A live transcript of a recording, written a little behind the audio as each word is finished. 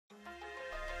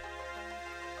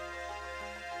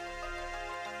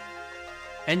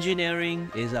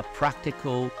Engineering is a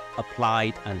practical,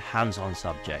 applied and hands-on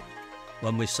subject.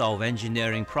 When we solve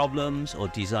engineering problems or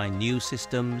design new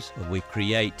systems, when we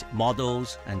create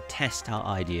models and test our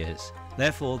ideas.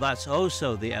 Therefore, that's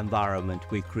also the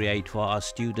environment we create for our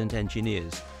student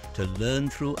engineers to learn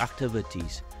through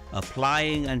activities,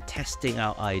 applying and testing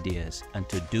our ideas, and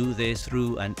to do this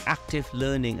through an active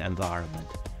learning environment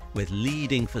with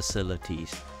leading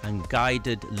facilities and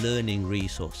guided learning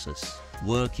resources,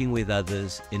 working with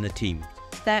others in a team.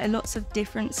 There are lots of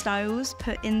different styles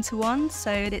put into one,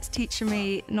 so it's teaching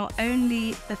me not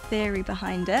only the theory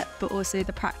behind it, but also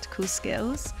the practical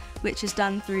skills, which is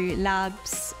done through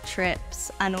labs,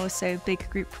 trips, and also big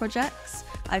group projects.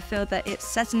 I feel that it's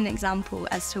setting an example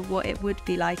as to what it would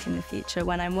be like in the future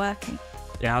when I'm working.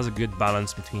 It has a good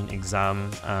balance between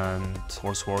exam and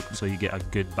coursework, so you get a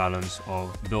good balance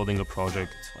of building a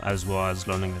project as well as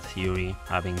learning the theory,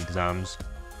 having exams.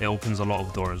 It opens a lot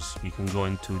of doors. You can go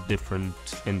into different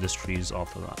industries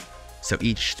after that. So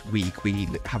each week we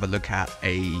have a look at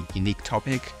a unique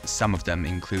topic, some of them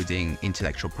including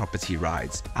intellectual property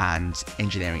rights and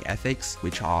engineering ethics,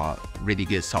 which are really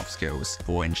good soft skills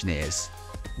for engineers.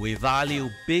 We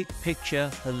value big picture,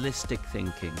 holistic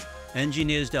thinking.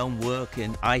 Engineers don't work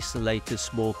in isolated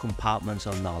small compartments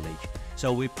of knowledge,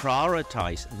 so we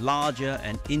prioritize larger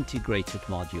and integrated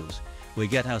modules. We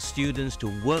get our students to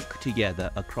work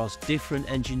together across different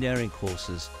engineering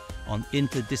courses on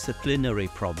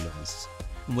interdisciplinary problems.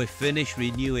 And we've finished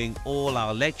renewing all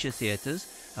our lecture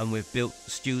theatres, and we've built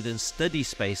student study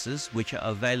spaces which are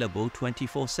available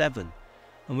 24/7.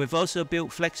 And we've also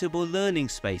built flexible learning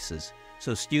spaces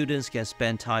so students can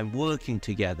spend time working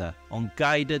together on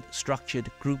guided, structured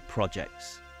group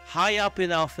projects. High up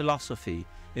in our philosophy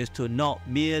is to not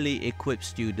merely equip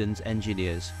students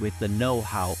engineers with the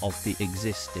know-how of the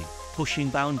existing, pushing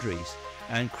boundaries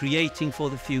and creating for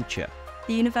the future.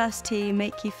 The university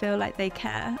make you feel like they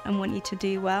care and want you to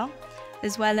do well,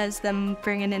 as well as them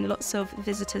bringing in lots of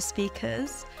visitor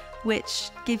speakers, which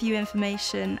give you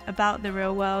information about the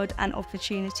real world and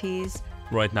opportunities.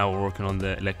 Right now we're working on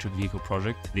the electric vehicle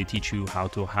project. They teach you how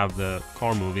to have the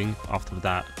car moving. After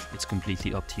that, it's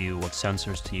completely up to you what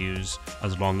sensors to use,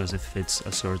 as long as it fits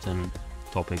a certain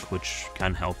topic which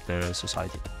can help the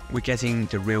society. We're getting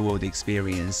the real-world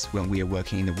experience when we are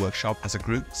working in the workshop as a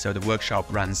group. So the workshop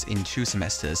runs in 2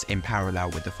 semesters in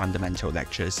parallel with the fundamental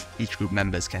lectures. Each group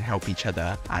members can help each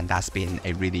other, and that's been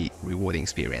a really rewarding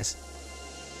experience.